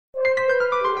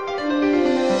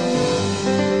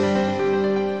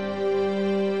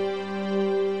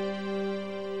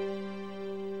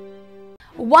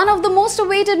One of the most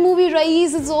awaited movie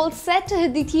Raees is all set to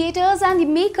hit the theatres and the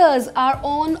makers are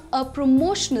on a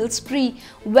promotional spree.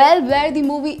 Well, where the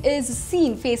movie is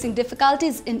seen facing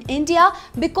difficulties in India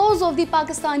because of the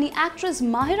Pakistani actress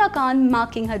Mahira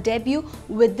marking her debut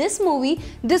with this movie.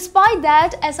 Despite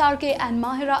that, SRK and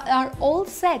Mahira are all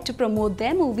set to promote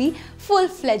their movie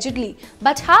full-fledgedly.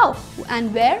 But how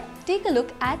and where? Take a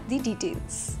look at the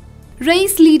details.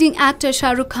 Raees' leading actor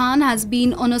Shah Rukh Khan has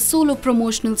been on a solo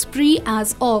promotional spree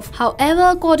as of. However,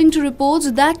 according to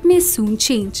reports, that may soon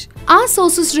change. Our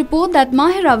sources report that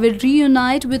Mahira will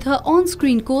reunite with her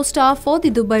on-screen co-star for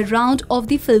the Dubai round of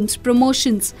the film's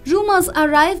promotions. Rumors are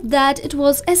rife that it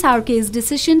was SRK's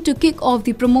decision to kick off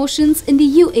the promotions in the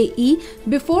UAE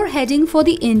before heading for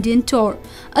the Indian tour.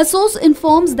 A source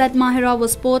informs that Mahira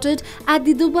was spotted at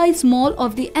the Dubai's Mall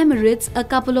of the Emirates a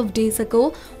couple of days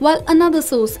ago, while another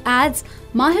source adds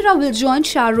Mahira will join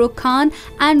Shah Rukh Khan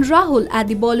and Rahul at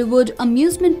the Bollywood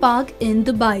amusement park in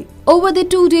Dubai. Over the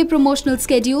two-day promotional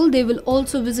schedule, they will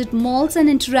also visit malls and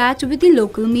interact with the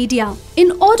local media.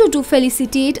 In order to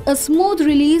felicitate a smooth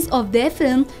release of their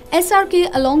film,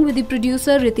 SRK along with the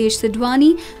producer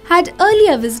Riteshsidhwani had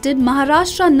earlier visited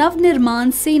Maharashtra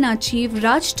Navnirmansena chief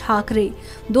Raj Thackeray.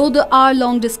 Though the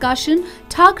hour-long discussion,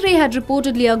 Thackeray had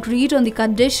reportedly agreed on the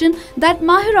condition that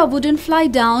Mahira wouldn't fly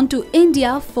down to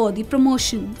India for the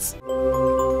promotions.